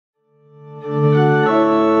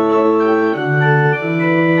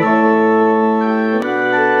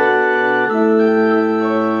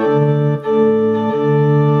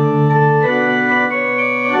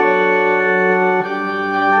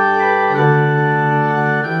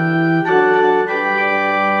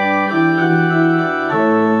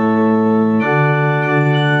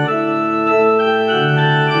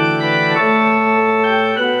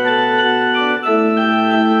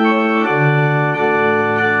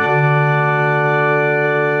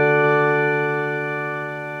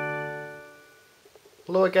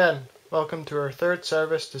Hello again, welcome to our third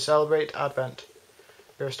service to celebrate Advent.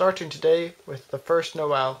 We are starting today with the first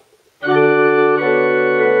Noel.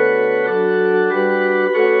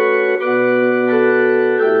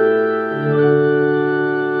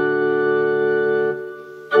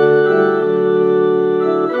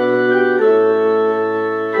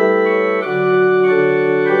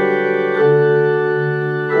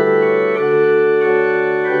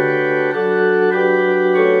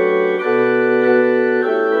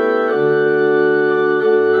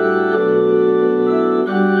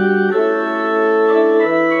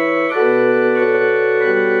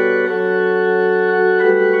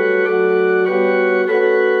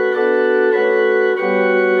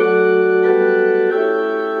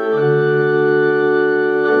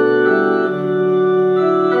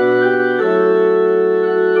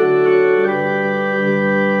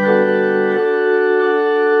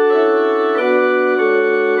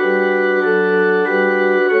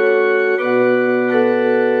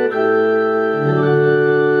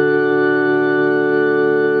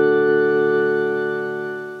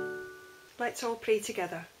 Let's all pray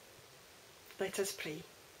together. Let us pray.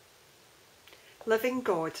 Living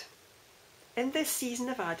God, in this season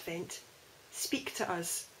of Advent, speak to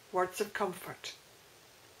us words of comfort.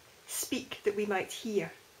 Speak that we might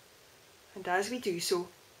hear, and as we do so,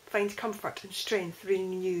 find comfort and strength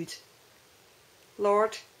renewed.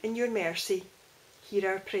 Lord, in your mercy, hear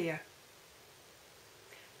our prayer.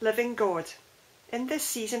 Living God, in this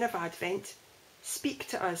season of Advent, speak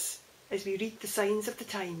to us as we read the signs of the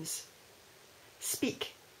times.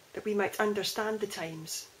 Speak that we might understand the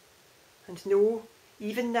times and know,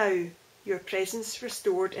 even now, your presence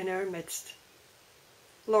restored in our midst.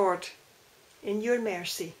 Lord, in your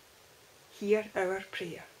mercy, hear our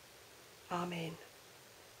prayer. Amen.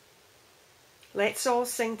 Let's all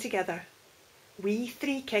sing together, We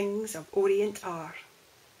Three Kings of Orient are.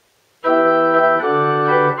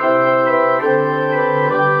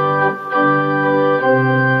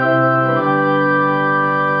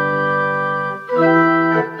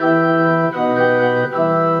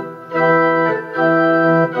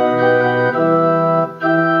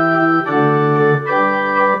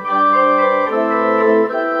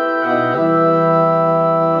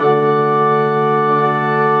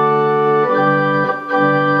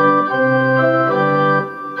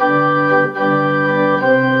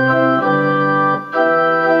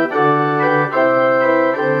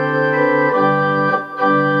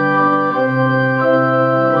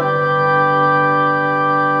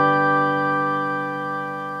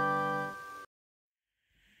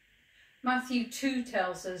 Matthew 2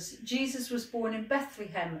 tells us Jesus was born in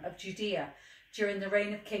Bethlehem of Judea during the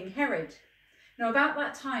reign of King Herod. Now about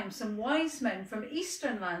that time some wise men from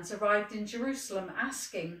eastern lands arrived in Jerusalem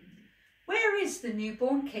asking, "Where is the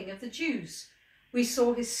newborn King of the Jews? We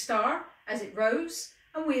saw his star as it rose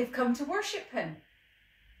and we have come to worship him."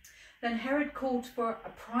 Then Herod called for a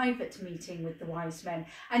private meeting with the wise men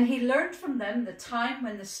and he learned from them the time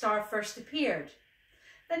when the star first appeared.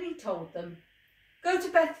 Then he told them, "Go to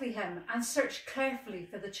Bethlehem and search carefully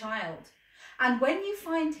for the child. And when you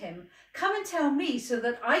find him, come and tell me so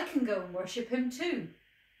that I can go and worship him too."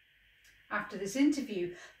 After this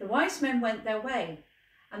interview, the wise men went their way,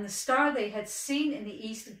 and the star they had seen in the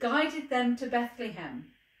east guided them to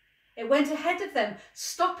Bethlehem. It went ahead of them,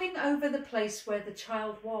 stopping over the place where the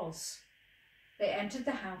child was. They entered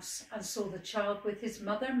the house and saw the child with his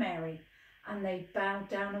mother Mary, and they bowed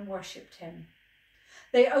down and worshipped him.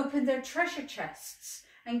 They opened their treasure chests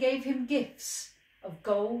and gave him gifts of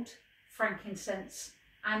gold, frankincense,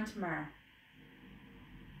 and myrrh.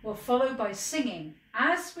 Well, followed by singing,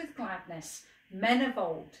 as with gladness, men of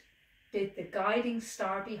old did the guiding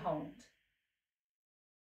star behold.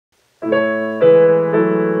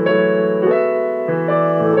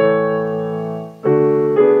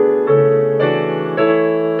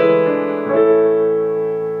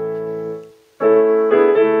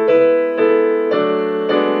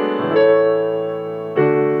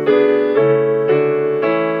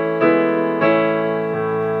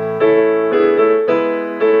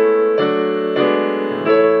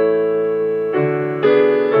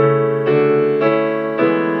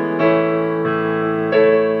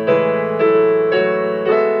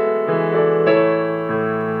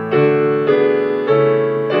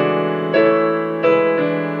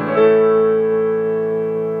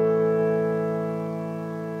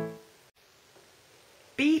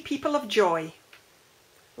 Be people of joy.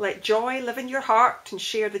 Let joy live in your heart and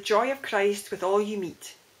share the joy of Christ with all you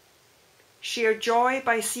meet. Share joy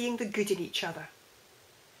by seeing the good in each other.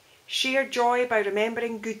 Share joy by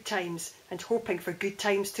remembering good times and hoping for good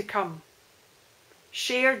times to come.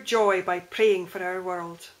 Share joy by praying for our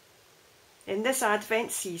world. In this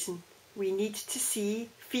Advent season, we need to see,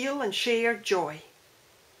 feel and share joy.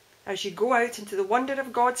 As you go out into the wonder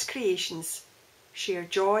of God's creations, share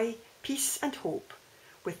joy, peace and hope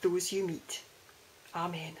with those you meet.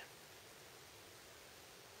 Amen.